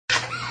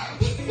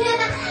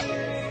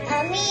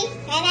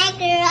when I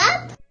grew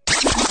up.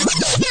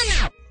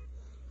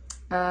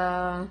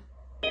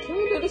 Can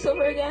we do this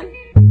over again?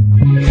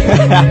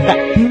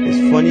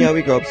 It's funny how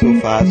we grow up so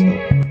fast though.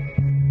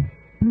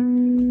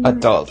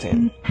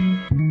 Adulting.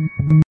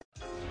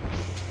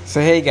 So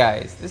hey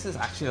guys, this is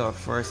actually our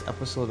first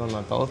episode on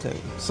adulting.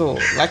 So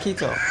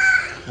Lakito,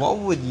 what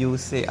would you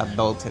say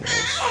adulting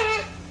is?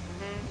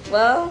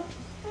 Well,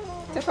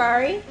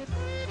 Tafari,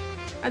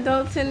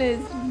 adulting is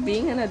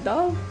being an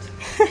adult.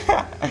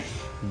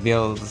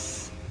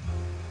 Bills,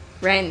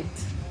 Rent,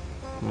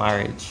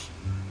 marriage,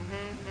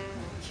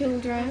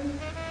 children.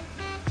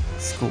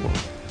 school,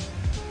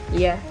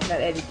 Yeah,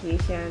 that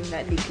education,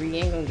 that degree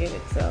ain't gonna give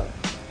itself.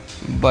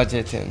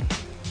 budgeting,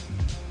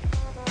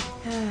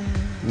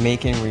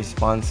 making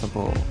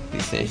responsible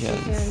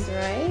decisions,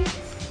 Right?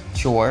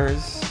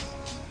 chores,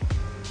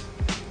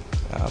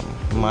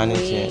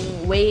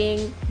 managing.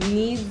 Weighing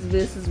needs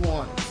versus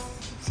wants.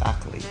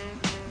 Exactly.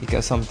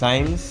 Because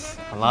sometimes,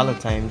 a lot of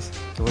times,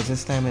 there was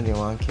this time when they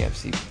want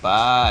KFC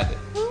bad.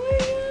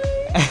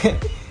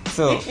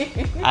 So,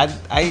 I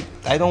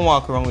don't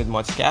walk around with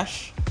much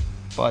cash,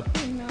 but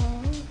No.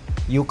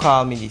 you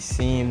called me the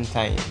same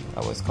time I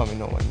was coming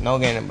home. Now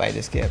gonna buy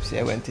this KFC.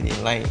 I went to the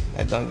line.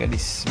 I don't get the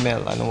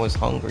smell and I was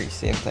hungry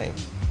same time.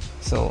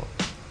 So,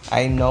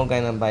 I now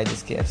gonna buy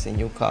this KFC and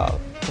you call.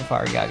 So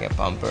far, I gotta get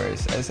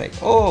Pampers. I was like,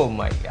 oh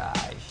my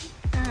gosh.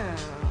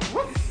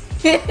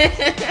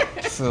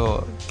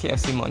 So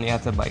KFC money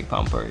had to buy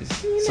Pampers.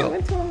 You So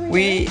never told me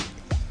we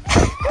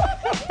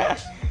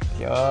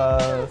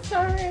yeah.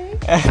 Sorry.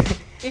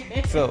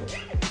 So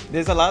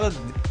there's a lot of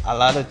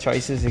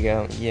choices you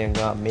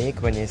gonna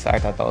make when you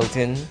start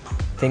adulting.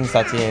 Things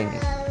that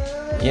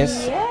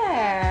yes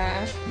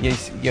you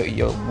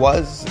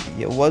was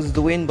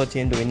doing but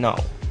you ain't doing now.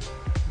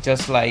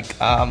 Just like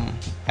I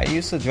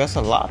used to dress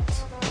a lot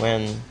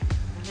when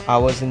I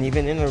wasn't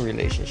even in a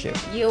relationship.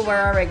 You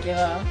were a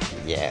regular.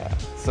 Yeah.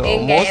 So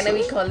In Guyana,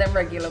 we call them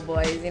regular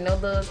boys. You know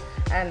those?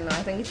 I don't know.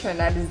 I think it's turned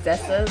out as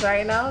Zessas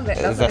right now.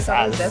 That's what they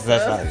call them,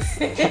 Zessas.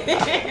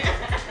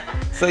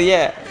 So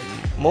yeah,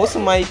 most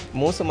of my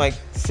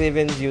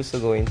savings used to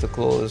go into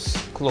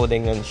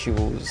clothing and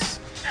shoes.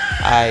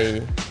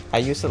 I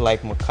used to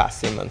like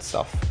Moccasin and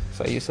stuff,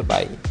 so I used to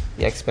buy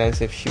the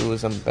expensive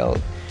shoes and belt,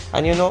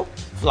 and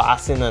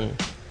flossing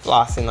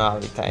all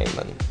the time,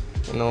 and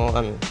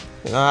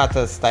how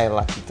to style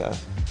Lakita.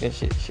 She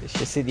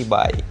see the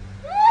buy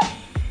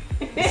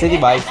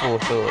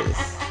photos.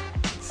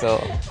 So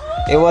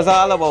it was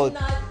all about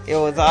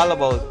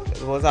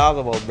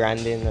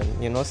branding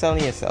and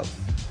selling yourself.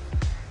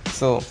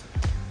 So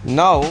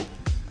now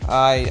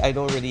I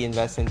don't really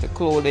invest into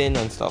clothing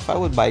and stuff. I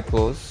would buy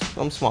clothes,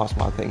 some small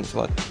things,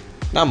 but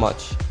not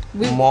much.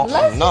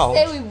 Let's just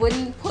say we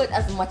wouldn't put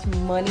as much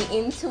money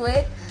into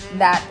it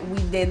that we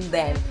did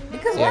then.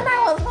 Because when I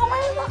was home, I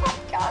was like, oh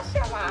gosh,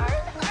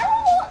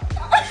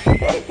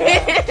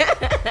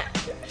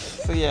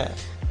 So yeah.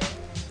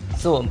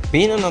 So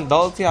being an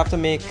adult, you have to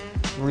make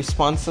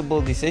responsible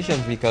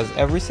decisions because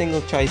every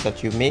single choice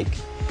that you make,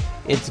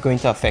 it's going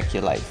to affect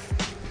your life.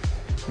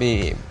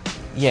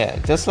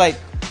 Just like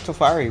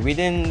Tafari, we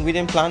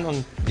didn't plan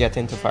on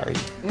getting Tafari.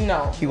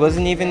 No. He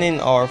wasn't even in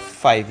our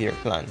 5-year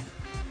plan.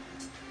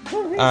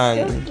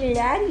 And so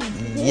glad he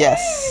did.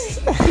 yes.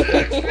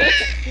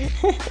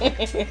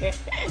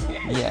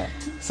 Yeah.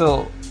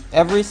 So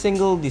every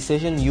single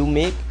decision you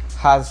make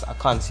has a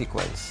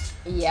consequence.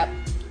 Yep.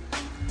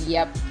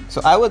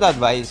 So I would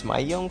advise my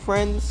young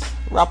friends,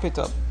 wrap it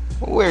up.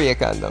 Wear your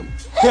condom.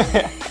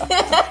 Says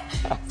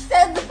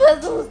the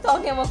person who's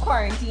talking about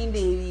quarantine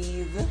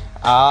babies.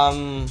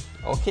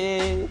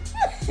 Okay.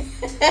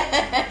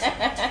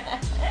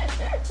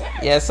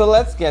 Yeah, so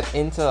let's get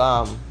into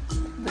The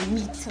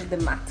meat of the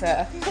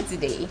matter for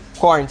today.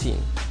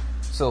 quarantine.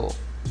 So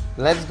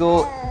let's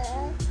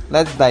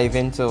dive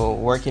into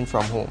working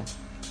from home.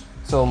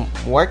 So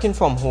working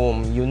from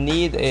home, you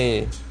need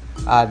a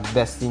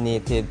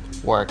designated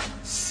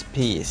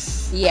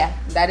workspace. Yeah,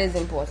 that is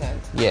important.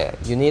 Yeah,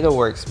 you need a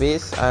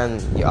workspace, and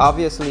you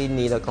obviously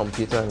need a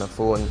computer and a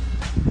phone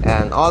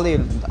and all the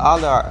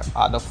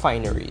other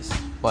fineries,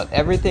 but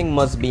everything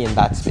must be in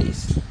that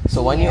space.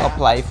 So when you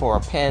apply for a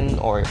pen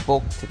or a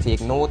book to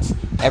take notes,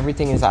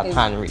 everything is at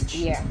hand reach.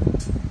 Yeah.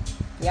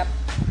 Yep.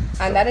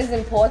 And that is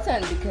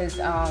important because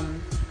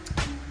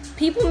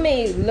people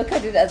may look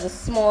at it as a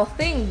small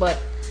thing, but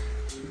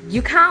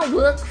you can't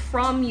work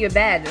from your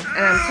bed.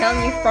 And I'm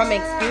telling you from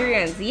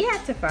experience. Yeah,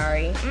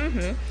 Tafari.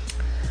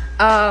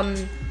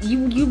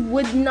 You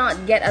would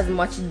not get as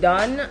much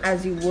done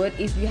as you would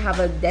if you have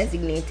a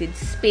designated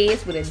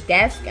space with a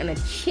desk and a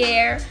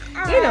chair.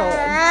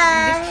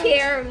 The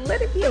chair,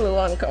 let it be a little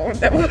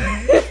uncomfortable.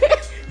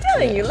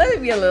 Telling you, let it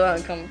be a little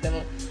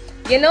uncomfortable.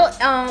 Being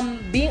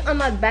on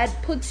that bed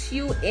puts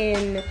you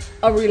in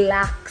a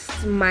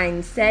relaxed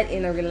mindset,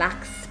 in a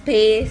relaxed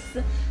space,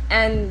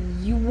 and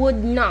you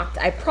would not,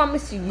 I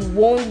promise you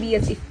won't be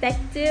as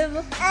effective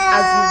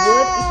as you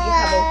would if you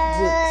have a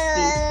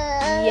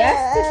workspace.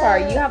 Yes,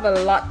 Tafari, you have a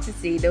lot to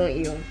say, don't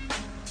you?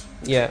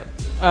 Yeah,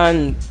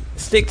 and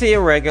stick to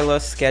your regular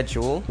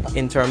schedule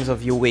in terms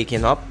of you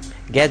waking up,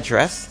 get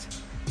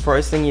dressed.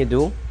 First thing you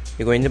do,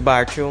 you go in the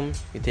bathroom,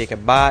 you take a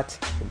bath,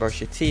 you brush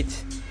your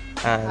teeth,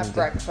 and Have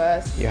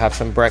breakfast. you have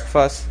some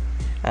breakfast,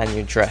 and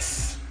you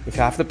dress. If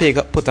you have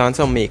to put on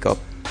some makeup,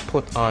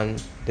 put on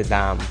the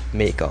damn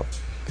makeup.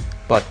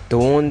 But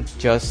don't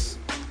just,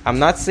 I'm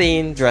not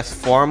saying dress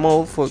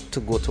formal to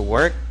go to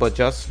work, but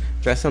just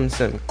dress some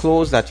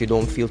clothes that you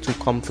don't feel too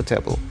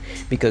comfortable,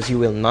 because you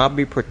will not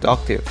be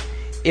productive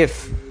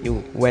if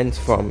you went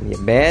from your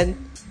bed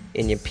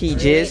in your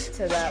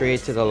PJs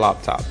straight to the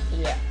laptop.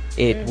 Yeah.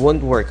 It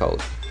won't work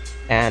out.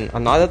 And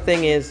another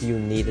thing is you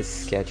need a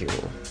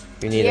schedule.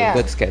 You need a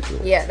good schedule.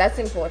 Yeah, that's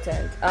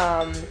important.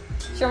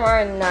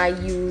 Shamar and I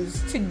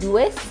use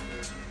Todoist.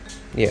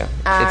 Yeah,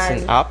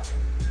 it's an app.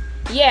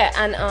 Yeah,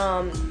 and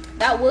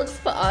that works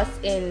for us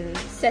in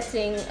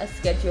setting a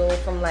schedule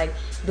from like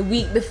the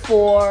week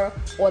before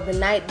or the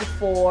night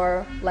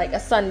before, like a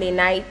Sunday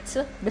night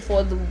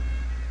before the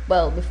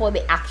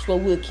actual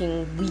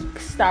working week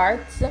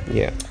starts.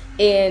 Yeah.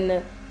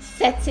 In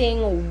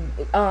setting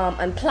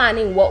and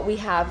planning what we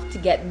have to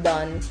get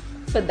done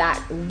for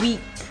that week,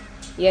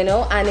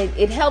 and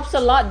it helps a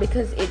lot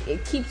because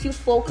it keeps you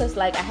focused.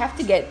 Like, I have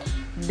to get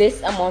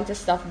this amount of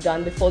stuff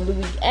done before the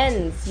week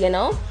ends,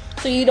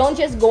 so you don't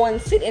just go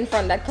and sit in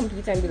front of that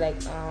computer and be like,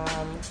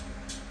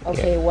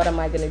 okay, what am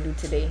I gonna do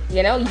today?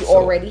 You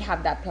already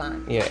have that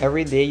plan. Yeah,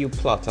 every day you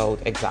plot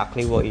out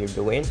exactly what you're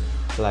doing.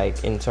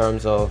 Like, in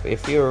terms of,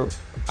 if you're,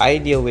 I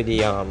deal with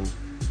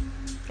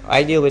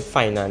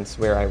finance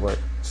where I work.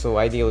 So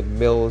I deal with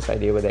bills, I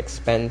deal with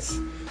expense.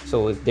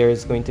 So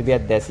there's going to be a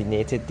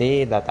designated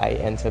day that I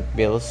enter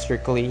bills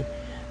strictly,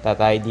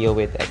 that I deal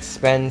with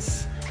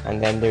expense,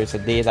 and then there's a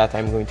day that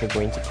I'm going to go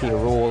into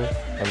payroll.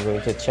 I'm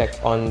going to check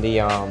on the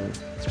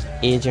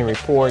agent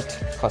report,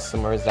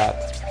 customers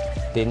that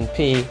didn't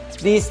pay,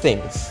 these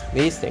things.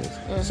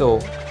 Mm-hmm. So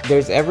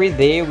there's every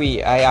day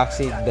I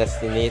actually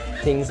designate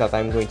things that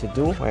I'm going to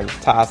do and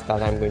tasks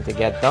that I'm going to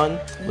get done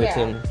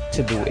within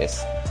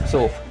Todoist.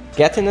 So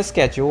getting a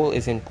schedule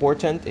is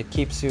important. It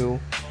keeps your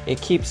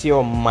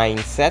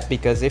mindset,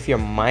 because if your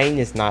mind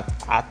is not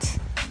at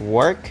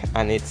work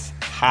and it's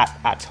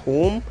at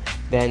home,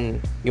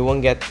 then you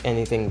won't get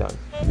anything done.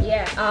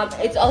 Yeah,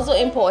 it's also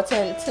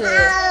important to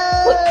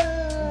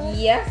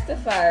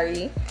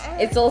Tafari.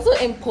 It's also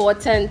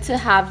important to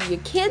have your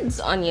kids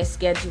on your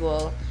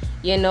schedule.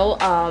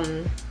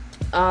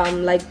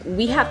 Like,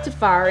 we have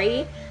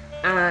Tafari,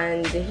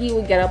 and he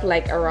would get up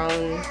like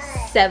around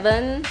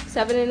 7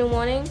 in the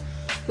morning,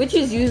 which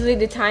is usually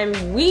the time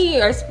we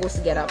are supposed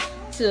to get up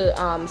to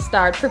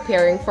start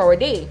preparing for our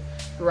day,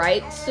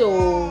 right?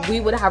 So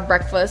we would have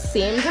breakfast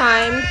same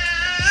time,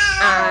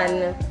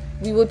 and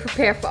we would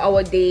prepare for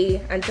our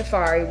day, and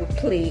Tafari would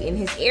play in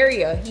his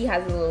area. He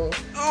has a little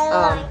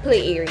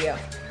play area,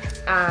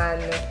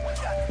 and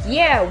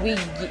we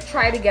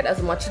try to get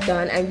as much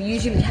done, and we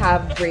usually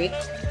have break,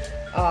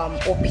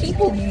 or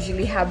people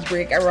usually have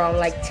break around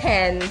like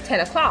 10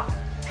 o'clock.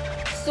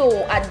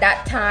 So at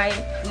that time,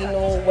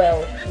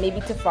 maybe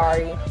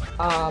Tafari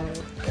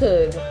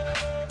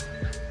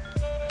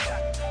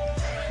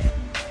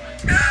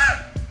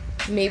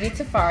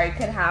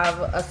could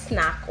have a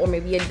snack or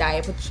maybe a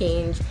diaper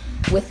change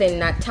within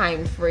that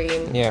time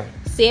frame. Yeah.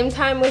 Same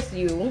time with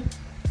you.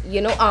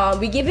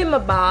 We give him a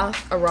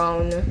bath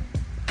around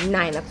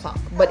 9 o'clock.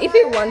 But if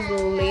it runs a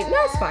little late,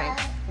 that's fine,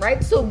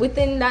 right? So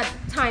within that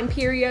time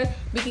period,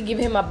 we can give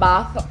him a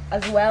bath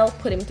as well,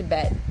 put him to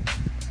bed.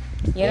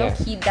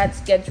 Keep that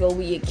schedule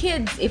with your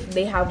kids. If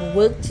they have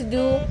work to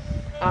do,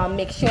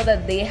 make sure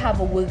that they have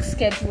a work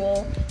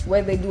schedule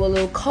where they do a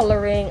little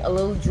coloring, a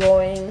little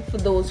drawing for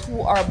those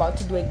who are about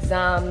to do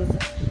exams.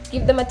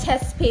 Give them a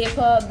test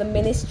paper. The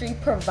ministry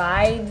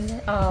provides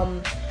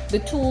the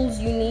tools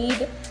you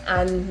need,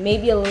 and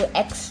maybe a little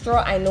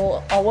extra. I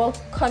know our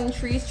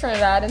countries,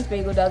 Trinidad and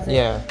Tobago does it.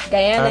 Yeah.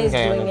 Guyana is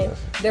doing it.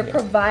 They're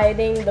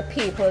providing the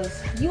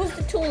papers. Use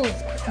the tools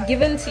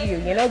given to you.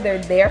 They're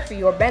there for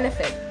your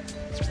benefit.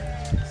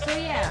 So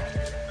yeah.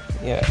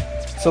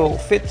 So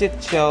fit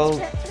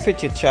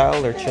your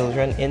child or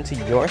children into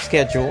your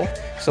schedule.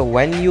 So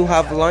when you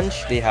have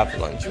lunch, they have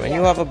lunch. When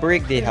you have a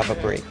break, they have a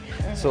break.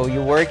 So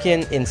you work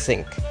in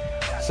sync.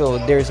 So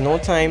there's no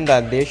time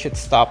that they should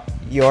stop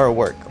your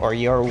work or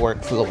your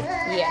workflow.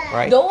 Yeah.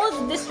 Right? Those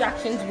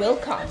distractions will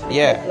come.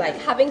 Yeah. Like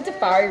having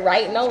Tafari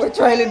right now, we're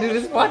trying to do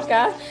this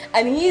podcast,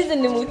 and he's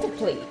in the mood to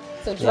play.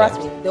 So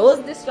trust me, those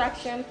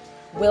distractions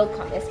will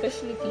come,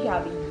 especially if you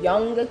have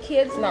younger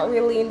kids, not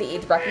really in the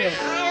age bracket of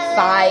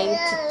 5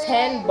 to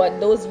 10, but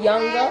those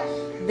younger,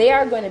 they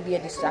are going to be a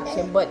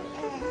distraction. But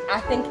I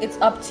think it's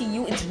up to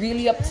you. It's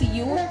really up to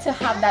you to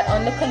have that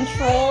under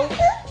control,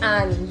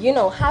 and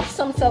have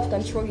some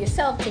self-control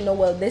yourself to know,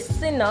 well, this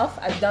is enough.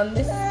 I've done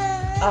this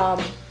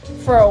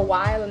for a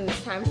while, and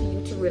it's time for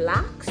you to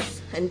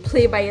relax and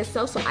play by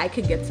yourself so I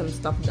could get some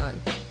stuff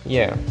done.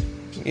 Yeah,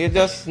 you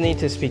just need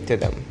to speak to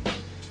them.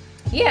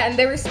 Yeah, and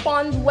they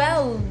respond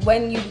well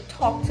when you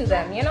talk to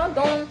them. You don't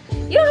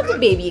have to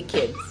baby your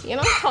kids.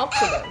 Talk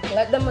to them.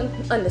 Let them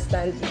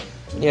understand you.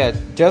 Yeah,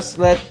 just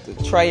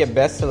try your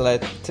best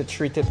to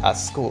treat it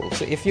as school.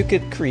 So if you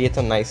could create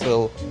a nice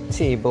little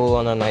table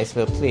and a nice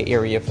little play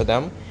area for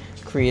them,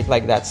 create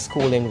like that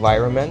school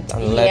environment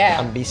and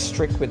and be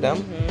strict with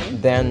them,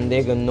 then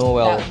they're gonna know,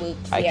 well,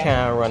 I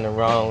can't run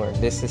around, or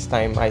this is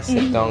time I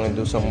sit down and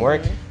do some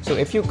work. So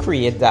if you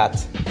create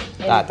that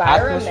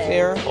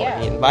atmosphere or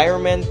the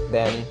environment,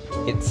 then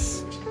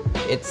it's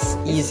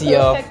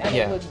easier. And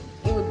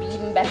it would be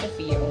even better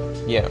for you.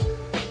 Yeah.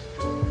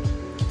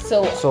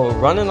 So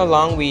running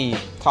along,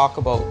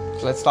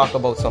 let's talk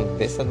about some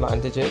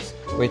disadvantages,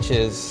 which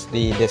is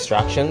the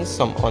distractions,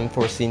 some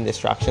unforeseen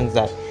distractions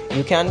that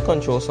you can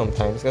control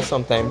sometimes, because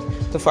sometimes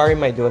Tafari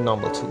might do a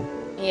number 2.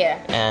 Yeah.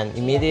 And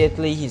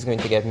immediately he's going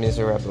to get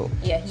miserable.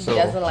 Yeah, he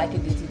doesn't like a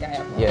dirty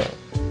diaper. Yeah.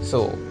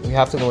 So we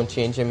have to go and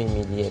change him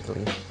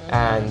immediately.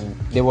 And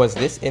there was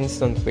this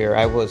instant where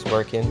I was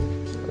working,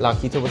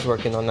 Lankita was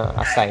working on an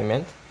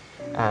assignment,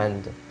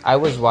 and I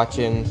was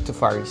watching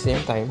Tafari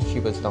same time. She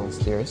was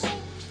downstairs.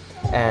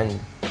 And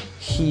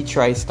he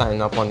tried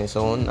standing up on his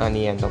own, and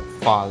he ended up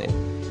falling.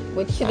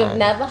 Which should have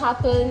never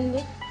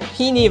happened.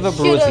 He never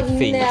bruised his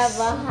face. Should have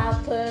never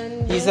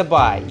happened. He's a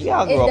boy. You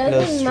gotta grow up a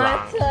little strong.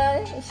 It doesn't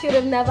matter. It should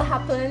have never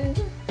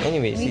happened.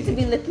 Anyways, you need to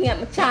be looking at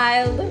my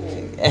child.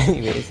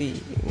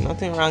 Anyways,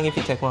 nothing wrong if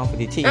you take one for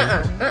the team.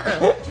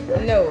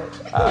 No.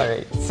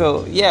 Alright,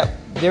 so yeah,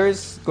 there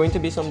is going to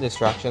be some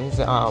distractions.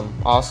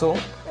 Also,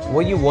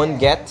 what you won't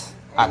get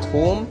at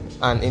home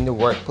and in the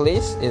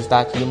workplace is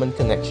that human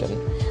connection,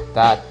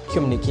 that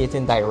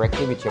communicating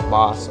directly with your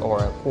boss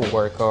or a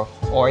co-worker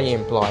or your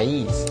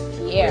employees.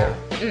 Yeah.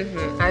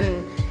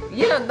 And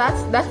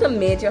that's a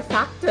major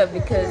factor,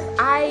 because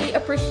I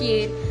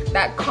appreciate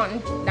that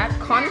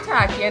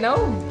contact,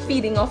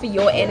 feeding off of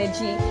your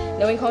energy,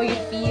 knowing how you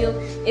feel.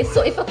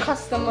 If a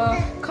customer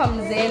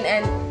comes in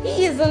and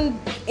he isn't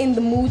in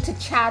the mood to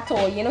chat,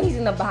 or he's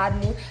in a bad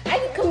mood, I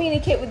can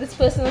communicate with this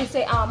person and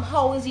say,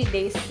 how was your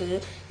day, sir?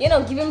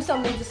 Give him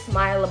something to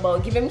smile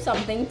about, give him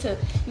something to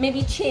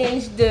maybe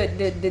change the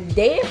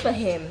day for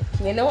him,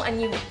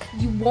 and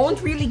you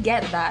won't really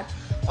get that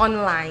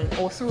online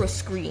or through a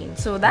screen.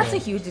 So that's a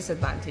huge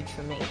disadvantage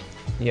for me.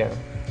 Yeah.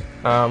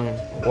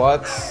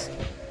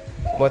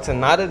 What's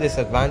another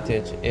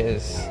disadvantage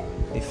is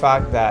the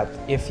fact that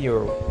if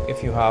you're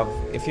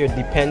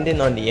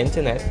dependent on the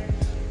internet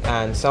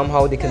and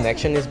somehow the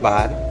connection is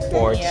bad,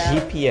 or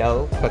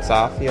GPL cuts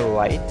off your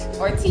light,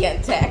 or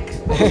TN Tech.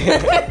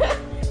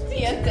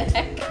 TN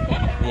Tech.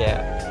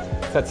 Yeah.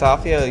 Cuts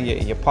off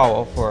your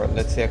power for,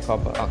 let's say, a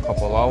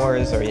couple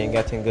hours, or you're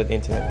getting good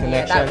internet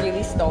connection. Yeah, that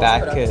really stalls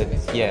productivity.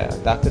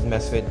 That could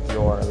mess with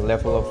your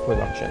level of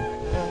production.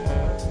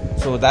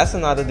 So that's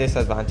another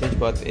disadvantage,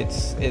 but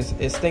it's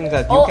things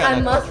that you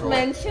cannot control.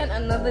 I must mention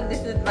another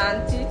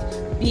disadvantage: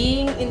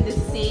 being in the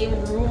same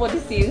room or the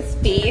same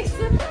space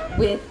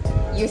with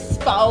your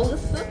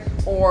spouse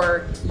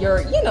or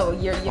your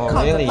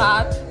counterpart. Really?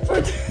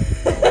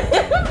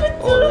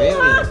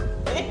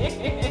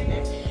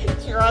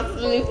 Trust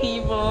me,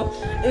 people.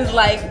 It's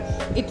like,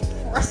 it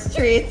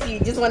frustrates you. You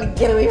just want to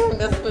get away from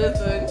this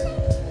person.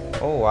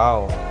 Oh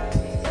wow,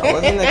 I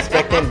wasn't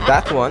expecting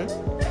that one.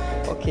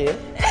 Okay.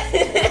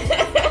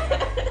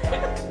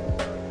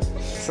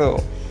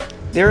 So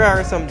there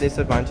are some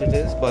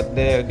disadvantages, but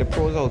the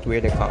pros outweigh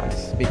the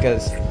cons,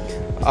 because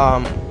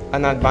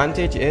an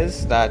advantage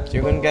is that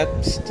you're going to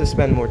get to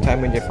spend more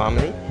time with your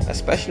family,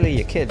 especially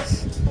your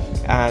kids.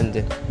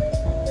 And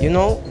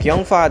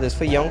young fathers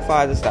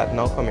that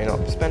now coming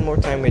up, spend more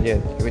time with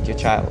your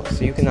child,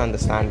 so you can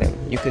understand them.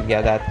 You could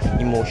get that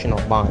emotional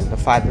bond, the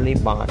fatherly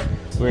bond,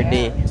 where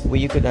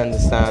you could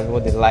understand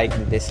what they like,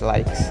 the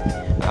dislikes,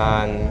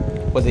 and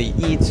what they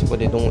eat, what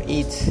they don't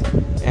eat,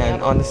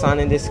 and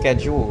understanding their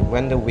schedule,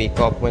 when they wake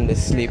up, when they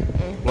sleep,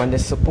 when they're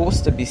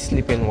supposed to be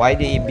sleeping, why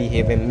they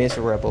behaving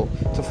miserable.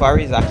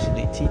 Tafari is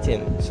actually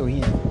teething, so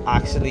he's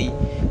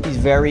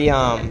very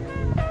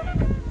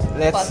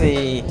let's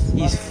say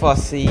he's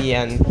fussy,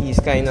 and he's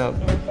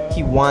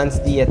he wants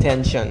the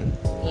attention.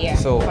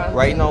 So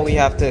right now we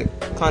have to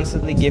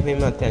constantly give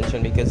him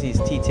attention, because he's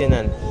teething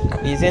and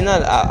he's in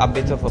a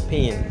bit of a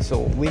pain. So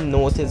we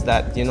notice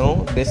that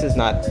this is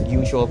not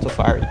usual to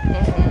Tafari.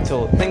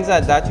 So things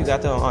like that, you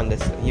got to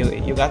understand.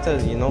 You got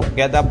to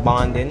get that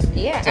bonding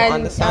to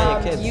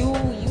understand your kids.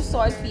 You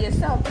saw it for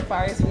yourself,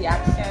 Tafari's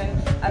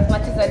reaction. As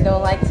much as I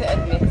don't like to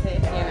admit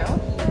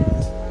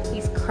it,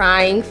 he's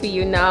crying for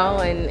you now,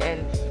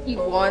 and he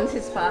wants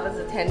his father's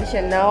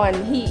attention now, and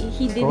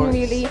he didn't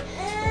really.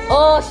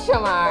 Oh,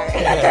 Shamar.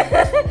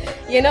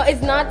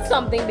 It's not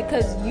something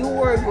because you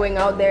were going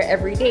out there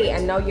every day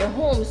and now you're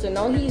home. So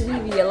now he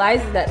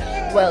realizes that,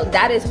 well,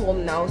 Dad is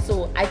home now,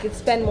 so I could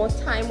spend more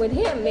time with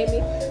him.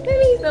 Maybe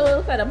he's a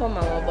little fed up on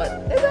Mama, but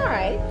it's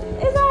alright.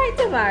 It's alright,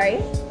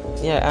 Tafari.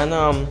 Yeah, and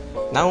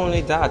not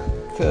only that,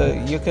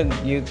 you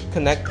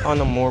connect on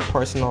a more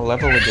personal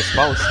level with your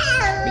spouse,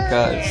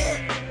 because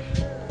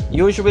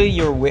usually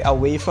you're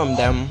away from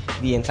them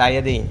the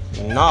entire day.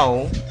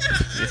 Now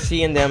you're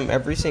seeing them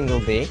every single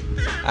day,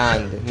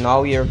 and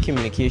now your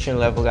communication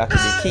level got to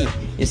be key.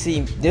 You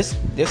see, this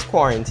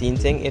quarantine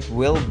thing, it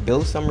will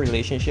build some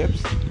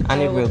relationships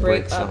and it will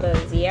break some.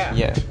 others. Yeah.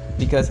 Yeah,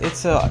 because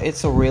it's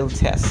a real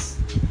test.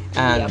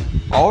 And Yep.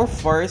 our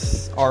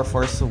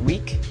first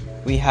week,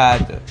 we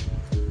had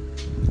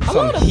A some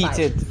lot of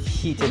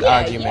heated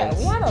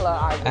arguments. Yeah, we had a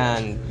lot of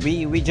arguments. And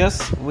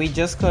we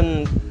just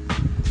couldn't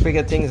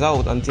figure things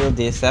out until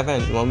day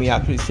 7 when we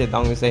actually sit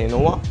down and say, you know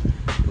what,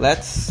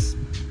 let's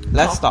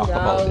talk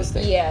about this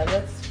thing. Yeah,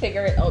 let's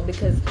figure it out,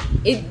 because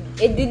it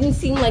didn't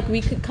seem like we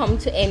could come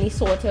to any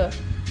sort of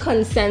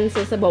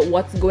consensus about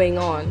what's going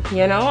on,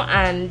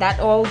 and that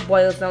all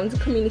boils down to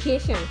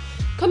communication.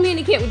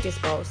 Communicate with your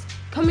spouse,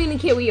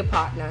 communicate with your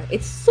partner.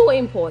 It's so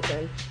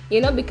important,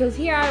 because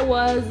here I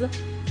was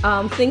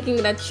thinking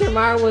that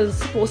Shamar was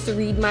supposed to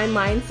read my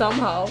mind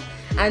somehow.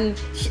 And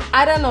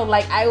I don't know,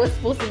 like I was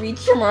supposed to read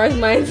Shamar's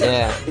mind.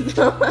 Yeah.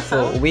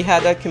 So we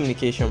had a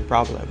communication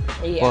problem.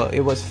 Yeah. Well, it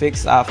was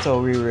fixed after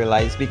we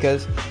realized,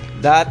 because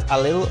that a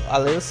little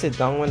sit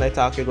down when I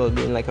talk, it was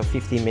being like a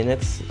 50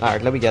 minutes. All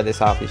right, let me get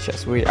this off. It's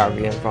just where are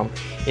we from?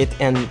 It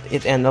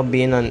ended up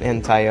being an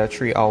entire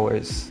 3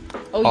 hours.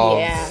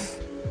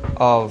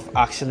 Of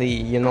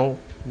actually,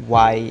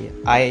 why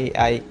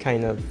I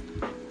kind of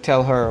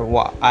tell her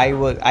what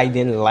I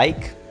didn't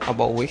like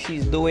about what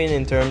she's doing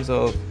in terms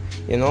of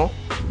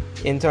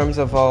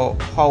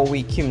how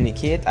we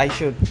communicate.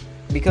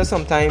 Because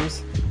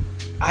sometimes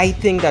I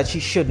think that she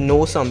should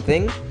know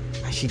something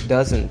and she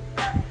doesn't,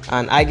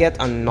 and I get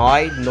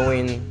annoyed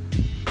knowing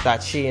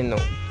that she and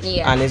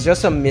it's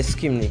just a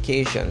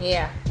miscommunication.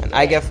 And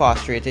I get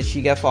frustrated,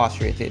 she get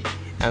frustrated,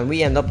 and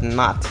we end up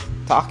not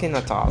talking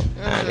at all.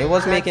 And it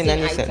was making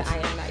any sense.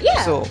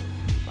 So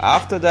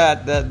after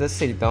that, the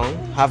sit down,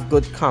 have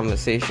good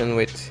conversation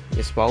with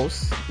your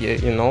spouse,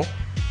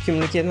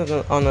 communicate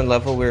on a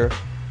level where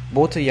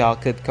both of y'all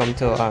could come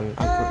to an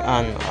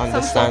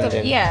understanding.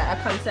 Sort of,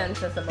 a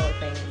consensus about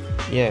things.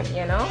 Yeah.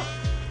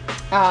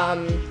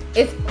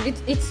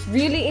 It's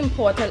really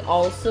important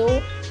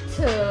also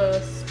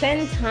to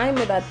spend time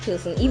with that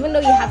person. Even though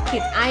you have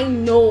kids, I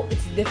know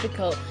it's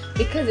difficult,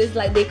 because it's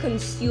like they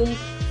consume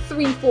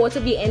 3/4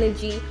 of your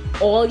energy,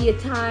 all your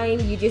time.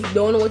 You just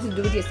don't know what to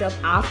do with yourself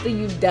after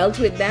you've dealt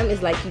with them.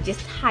 It's like you're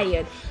just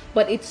tired.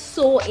 But it's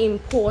so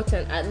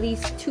important, at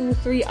least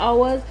 2-3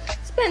 hours,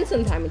 spend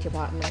some time with your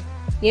partner.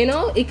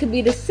 It could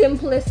be the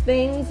simplest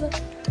things.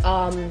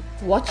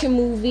 Watch a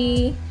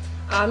movie.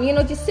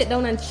 Just sit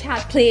down and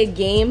chat, play a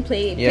game,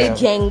 play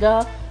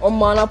Jenga or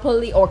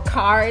Monopoly or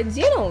cards,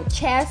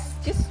 chess.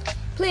 Just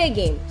play a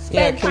game.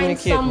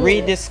 Communicate,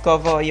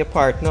 rediscover your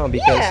partner,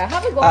 because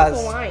have a glass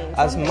of wine.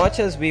 As much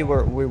as we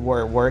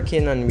were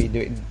working and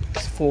we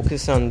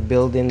focus on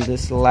building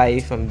this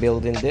life and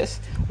building this,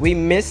 we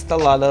missed a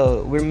lot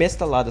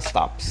of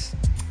stops.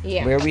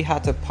 Yeah. Where we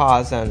had to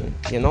pause and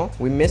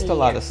we missed a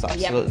lot of stuff.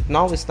 So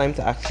now it's time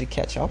to actually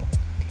catch up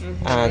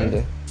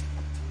and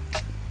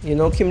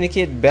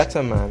communicate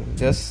better, man.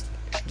 Just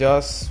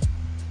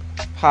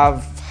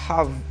have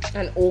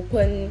an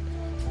open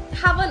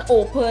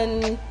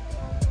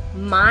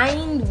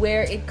mind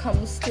where it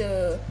comes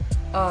to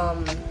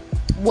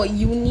what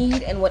you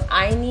need and what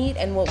I need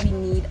and what we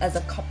need as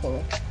a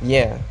couple.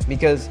 Yeah,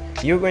 because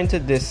you're going to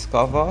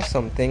discover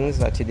some things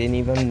that you didn't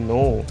even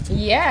know.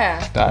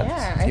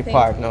 That your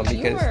partner,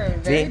 because you were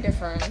very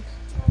different.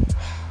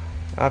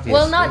 Obviously.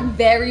 Well, not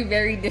very,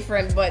 very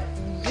different, but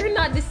you're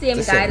not the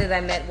same guy that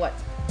I met. What?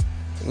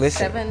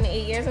 Listen,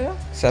 7-8 years ago.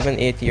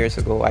 7-8 years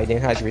ago, I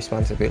didn't have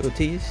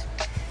responsibilities.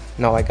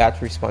 Now I got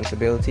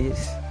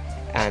responsibilities.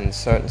 And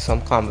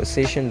some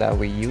conversation that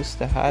we used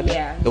to have,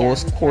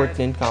 those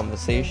courting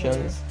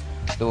conversations,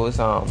 those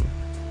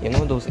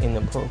those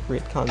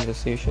inappropriate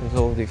conversations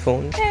over the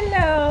phone.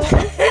 Hello.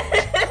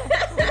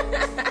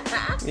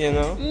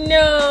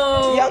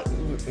 No.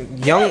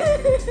 Young.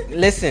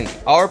 Listen,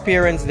 our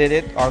parents did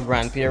it, our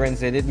grandparents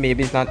did it.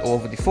 Maybe it's not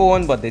over the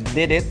phone, but they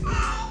did it.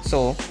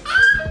 So,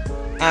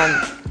 and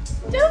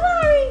don't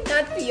worry,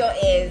 not for your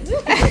ears.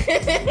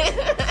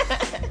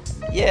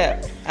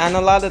 Yeah, and a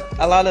lot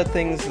of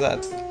things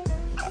that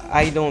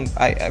I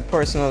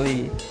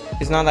personally,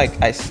 it's not like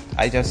I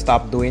just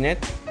stopped doing it.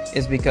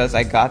 It's because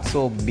I got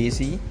so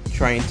busy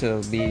trying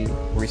to be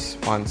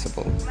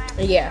responsible.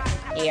 Yeah.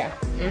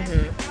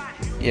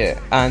 Yeah,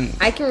 and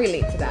I can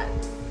relate to that.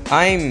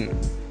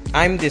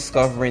 I'm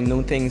discovering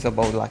new things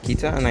about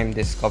Lakita, and I'm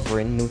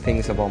discovering new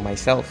things about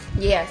myself.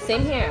 Yeah,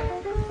 same here.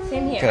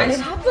 And it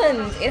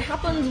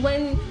happens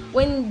when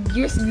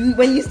you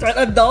start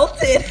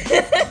adulting.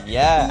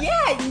 Yeah,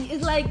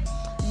 it's like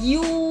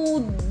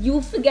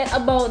you forget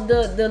about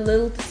the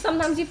little,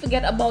 sometimes you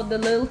forget about the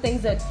little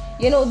things that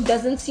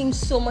doesn't seem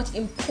so much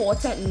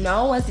important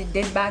now as it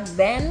did back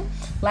then,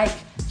 like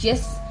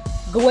just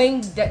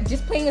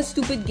playing a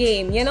stupid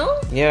game.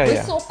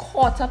 We're so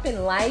caught up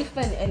in life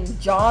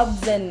and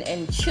jobs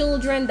and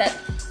children that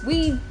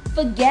we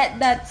forget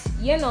that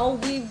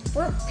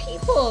we're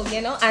people,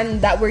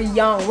 and that we're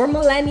young, we're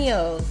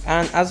millennials.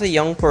 And as a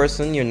young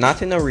person, you're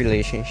not in a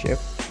relationship,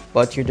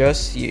 but you're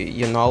just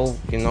you know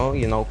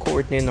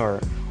courting or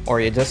or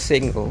you're just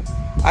single,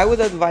 I would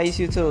advise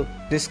you to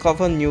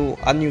discover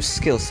a new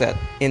skill set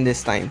in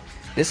this time.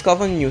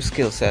 Discover a new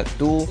skill set.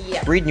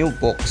 Read new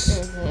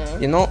books.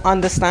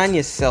 Understand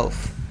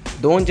yourself.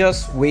 Don't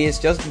just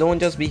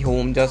be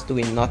home, just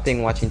doing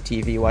nothing, watching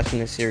TV,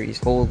 watching a series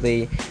whole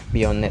day,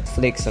 be on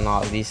Netflix and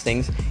all of these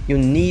things. You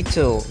need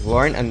to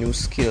learn a new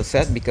skill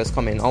set, because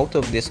coming out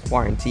of this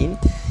quarantine,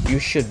 you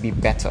should be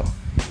better.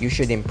 You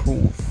should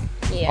improve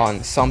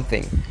on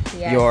something.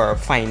 Your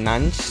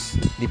finance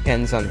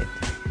depends on it.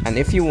 And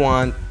if you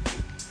want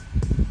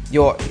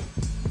your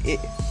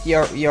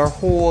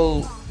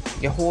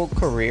whole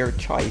career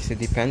choice, it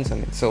depends on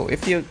it. So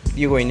if you're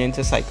going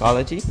into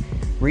psychology,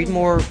 read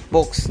more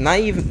books.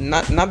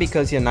 Not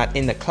because you're not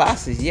in the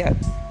classes yet,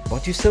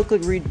 but you still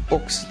could read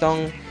books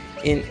down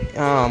in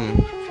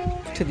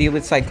to deal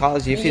with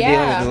psychology. If you're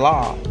dealing with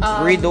law,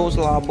 read those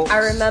law books. I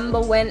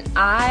remember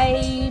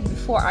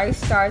before I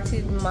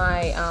started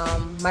my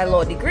my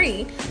law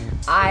degree,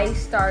 I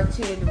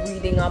started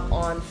reading up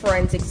on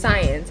forensic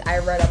science. I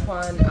read up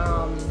on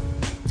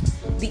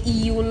the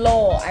EU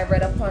law, I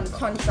read up on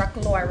contract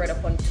law, I read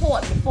up on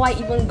tort. Before I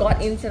even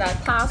got into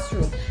that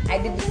classroom, I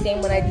did the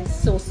same when I did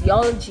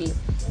sociology,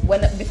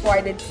 before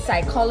I did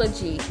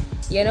psychology,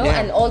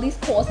 and all these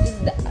courses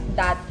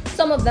that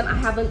some of them I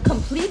haven't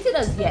completed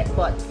as yet,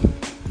 but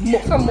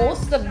for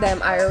most of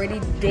them I already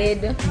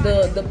did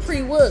the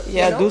pre-work.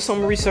 Do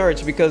some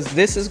research, because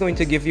this is going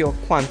to give you a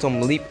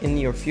quantum leap in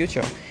your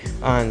future.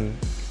 And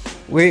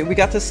we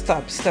got to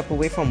step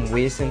away from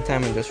wasting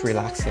time and just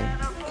relaxing.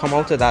 Come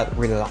out of that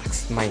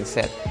relaxed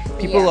mindset.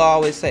 People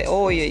always say,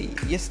 "Oh,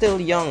 you're still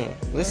young."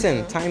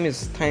 Listen, time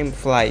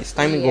flies.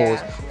 Time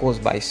goes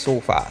by so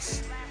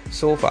fast,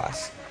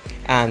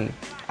 and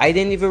we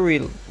didn't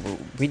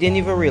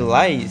even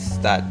realize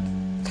that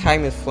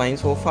time is flying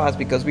so fast,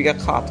 because we got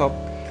caught up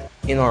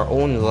in our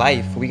own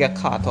life. We got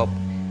caught up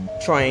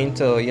trying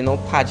to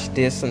patch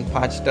this and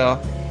patch that,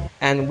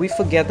 and we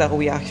forget that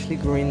we actually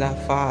growing that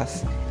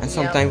fast. And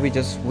sometimes we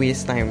just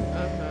waste time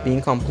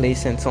being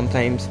complacent.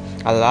 Sometimes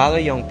a lot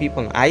of young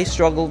people, and I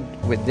struggled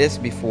with this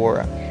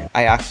before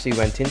I actually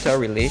went into a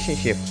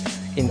relationship,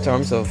 in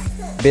terms of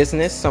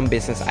some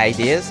business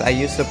ideas. I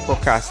used to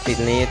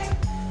procrastinate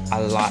a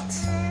lot.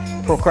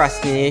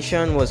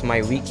 Procrastination was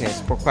my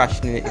weakness.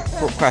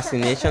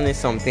 Procrastination is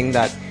something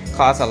that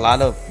caused a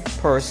lot of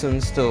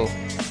persons to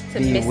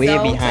be way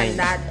behind.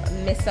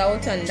 Miss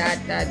out on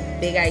that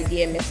big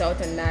idea, miss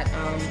out on that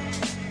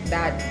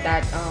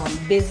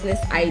business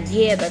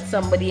idea that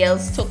somebody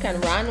else took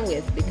and ran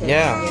with,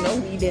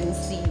 because we didn't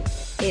see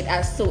it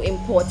as so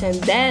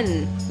important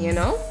then.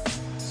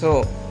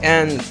 So,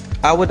 and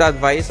I would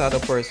advise other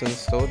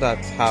persons though that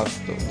have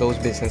those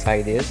business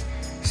ideas,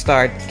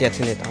 start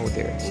getting it out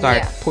there,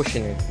 start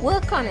pushing it,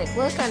 work on it.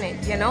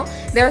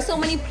 There are so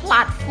many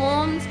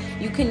platforms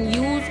you can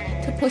use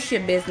to push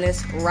your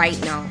business right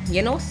now.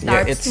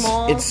 Start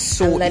small. It's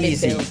so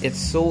easy. It's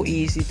so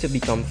easy to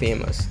become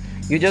famous.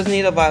 You just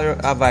need a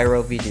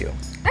viral video.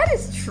 That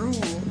is true.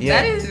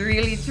 That is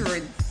really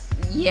true.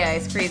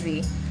 It's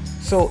crazy.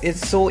 So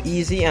it's so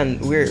easy,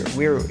 and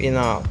we're in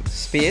a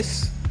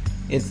space.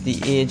 It's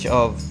the age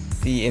of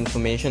the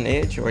information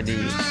age, or the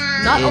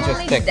age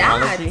of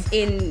technology.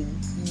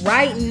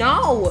 Right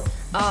now,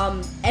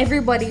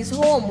 everybody's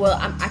home. Well,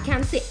 I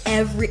can't say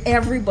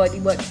everybody,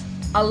 but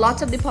a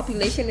lot of the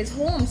population is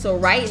home. So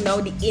right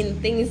now, the in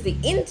thing is the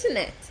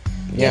internet.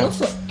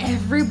 So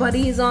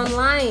everybody is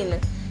online.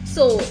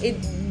 So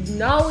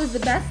now is the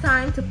best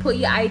time to put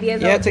your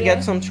ideas out there. To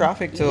get some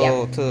traffic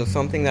to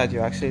something that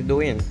you're actually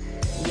doing.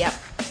 Yep.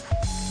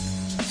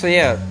 So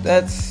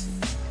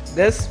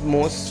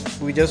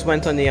we just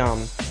went on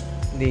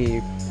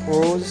the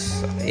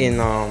pros in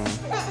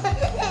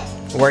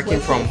working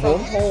from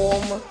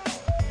home,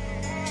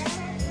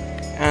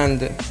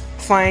 and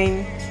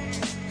find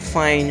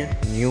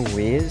new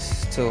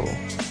ways to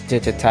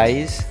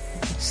digitize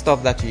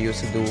stuff that you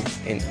used to do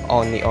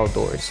on the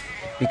outdoors,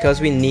 because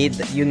you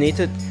need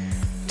to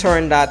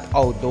turn that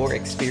outdoor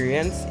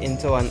experience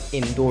into an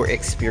indoor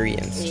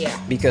experience.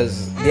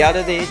 Because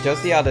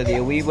just the other day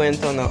we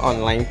went on an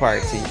online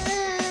party,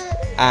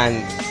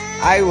 and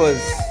I was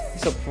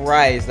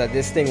surprised that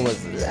this thing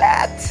was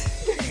lit.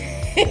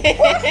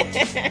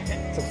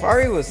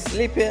 Safari was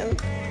sleeping,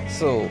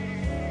 so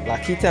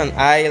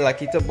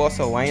Lakita boss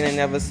a wine I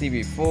never see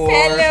before.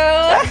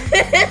 Hello.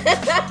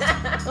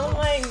 Oh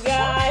my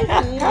gosh,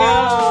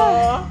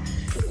 no.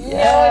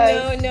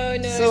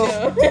 No. So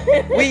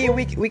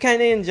we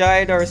kind of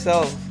enjoyed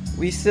ourselves.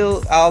 We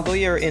still, although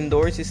you're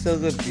indoors, you still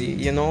could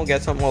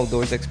get some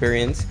outdoors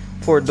experience.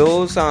 For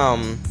those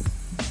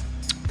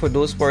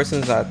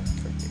persons that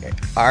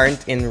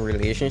aren't in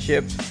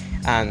relationships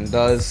and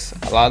does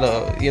a lot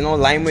of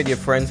line with your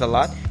friends a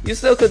lot, you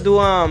still could do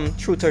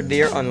truth or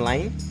dare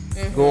online.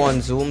 Go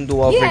on Zoom,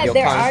 do a video conference.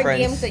 There are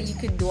games that you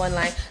could do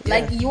online.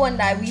 Like you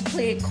and I, we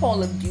play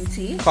Call of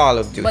Duty.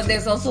 But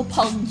there's also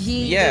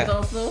PUBG. There's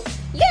also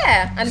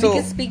and we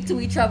can speak to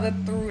each other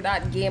through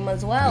that game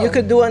as well. You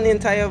could do an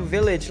entire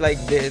village,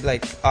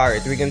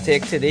 alright, we can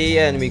take today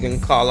and we can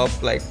call up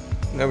like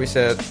Now we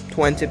said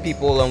 20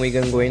 people and we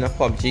can go in a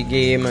PUBG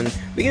game and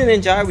we can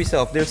enjoy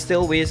ourselves. There's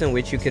still ways in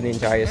which you can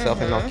enjoy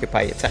yourself and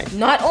occupy your time.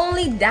 Not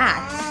only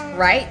that,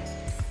 right?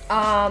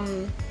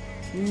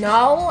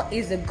 Now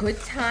is a good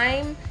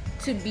time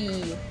to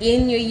be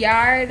in your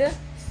yard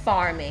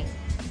farming.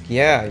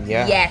 Yeah.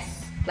 Yes,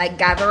 like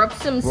gather up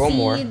some Grow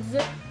more. seeds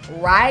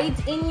right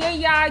in your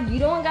yard. You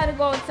don't gotta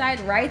go outside.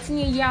 Right in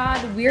your yard.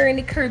 We're in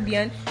the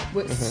Caribbean,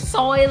 where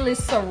soil is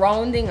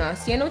surrounding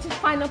us. You know, just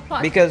find a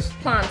plot. Because-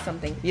 plant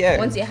something. Yeah.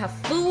 Once you have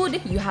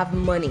food, you have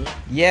money.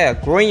 Yeah,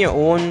 growing your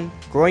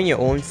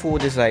own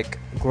food is like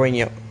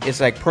it's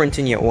like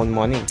printing your own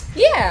money,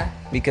 Yeah.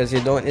 because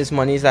it's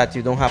money that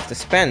you don't have to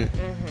spend.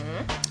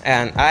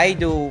 And I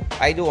do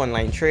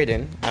online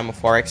trading. I'm a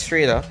forex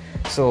trader,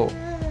 so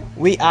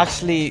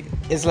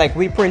it's like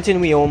we printing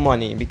we own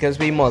money because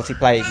we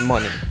multiply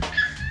money.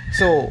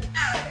 So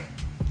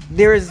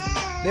there is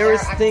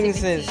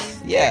things There are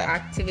yeah.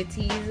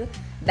 activities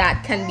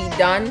that can be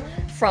done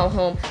from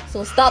home.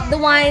 So stop the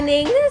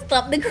whining,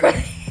 stop the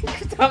crying,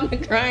 stop the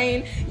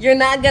crying. You're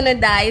not gonna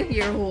die if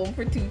you're home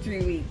for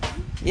 2-3 weeks.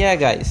 Yeah,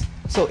 guys.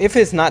 So if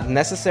it's not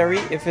necessary,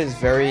 if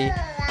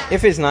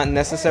it's not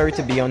necessary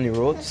to be on the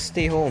road,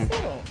 stay home.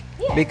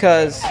 Yeah.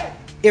 Because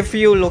if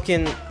you're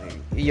looking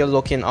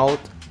out,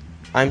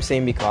 I'm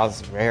saying because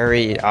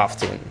very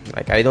often,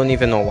 like I don't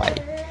even know why.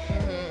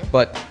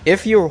 But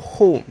if you're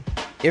home,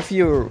 if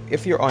you're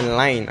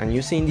online and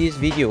you're seeing these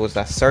videos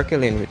that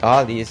circling with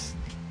all these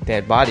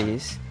dead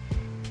bodies,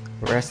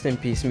 rest in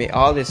peace. May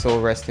all this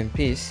soul rest in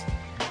peace.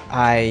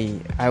 I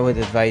would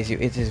advise you.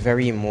 It is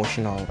very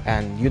emotional,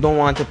 and you don't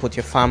want to put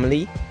your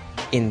family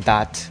in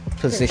that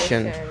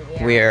position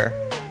Yeah. where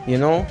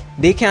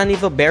they can't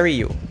even bury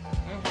you,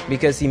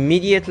 because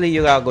immediately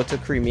you gotta go to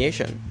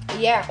cremation.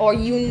 Yeah, or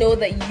you know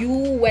that you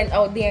went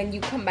out there and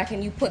you come back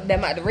and you put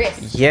them at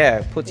risk.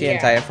 Yeah, put your Yeah.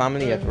 entire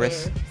family at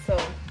risk. So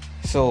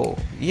So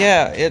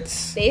yeah, it's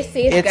stay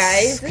safe,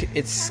 guys.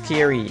 It's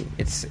scary.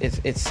 It's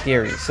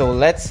scary. So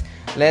let's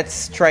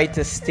try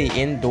to stay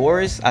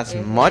indoors as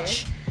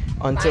much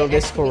until Find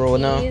this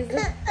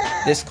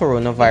activities.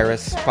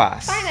 coronavirus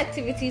pass. Find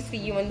activities for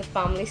you and the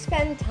family.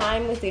 Spend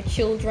time with your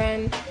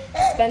children.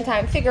 Spend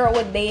time. Figure out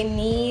what they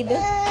need.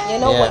 You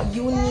know Yeah. what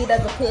you need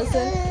as a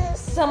person.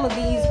 Some of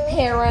these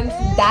parents,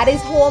 dad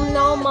is home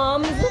now,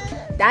 moms.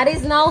 Dad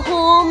is now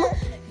home.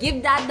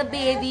 Give dad the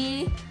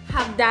baby.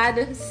 Have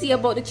dad see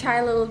about the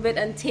child a little bit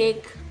and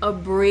take a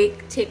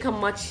break. Take a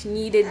much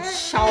needed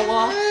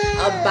shower,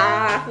 a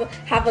bath,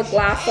 have a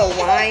glass of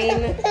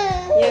wine.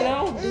 You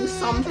know, do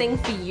something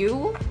for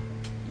you.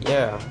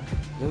 Yeah,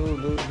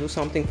 do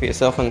something for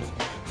yourself and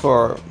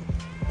for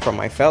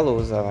my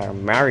fellows that are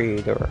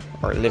married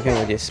or living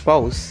with your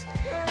spouse.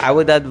 I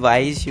would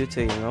advise you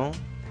to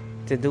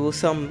to do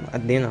some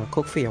dinner,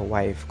 cook for your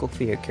wife, cook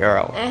for your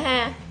girl.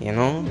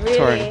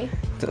 Really?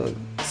 To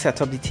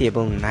set up the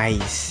table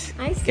nice.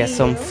 I see Get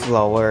some you.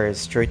 flowers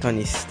straight on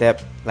the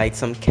step, light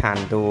some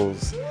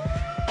candles,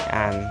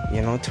 and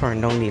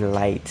turn down the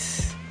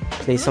lights.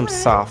 Play some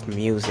soft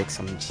music,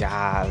 some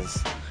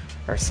jazz,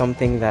 or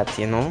something that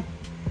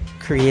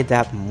create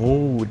that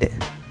mood.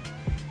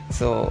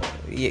 So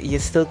you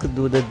still could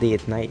do the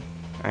date night.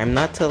 I'm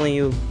not telling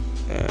you,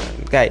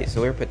 guys,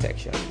 wear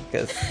protection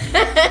because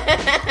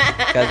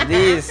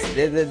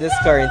this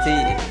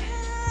quarantine,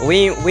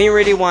 we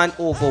really want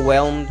to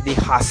overwhelm the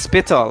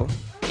hospital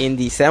in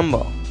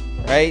December,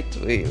 right?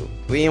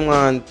 We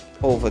want to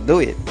overdo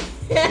it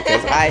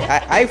because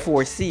I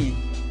foresee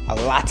a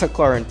lot of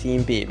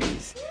quarantine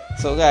babies.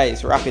 So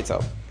guys, wrap it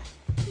up.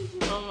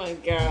 Oh my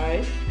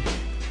gosh.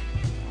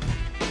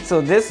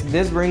 So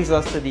this brings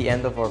us to the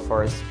end of our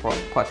first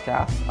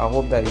podcast. I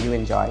hope that you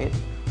enjoy it.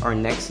 Our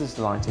next is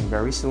launching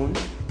very soon.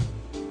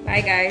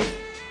 Bye, guys.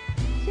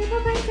 Say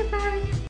bye-bye to Barry.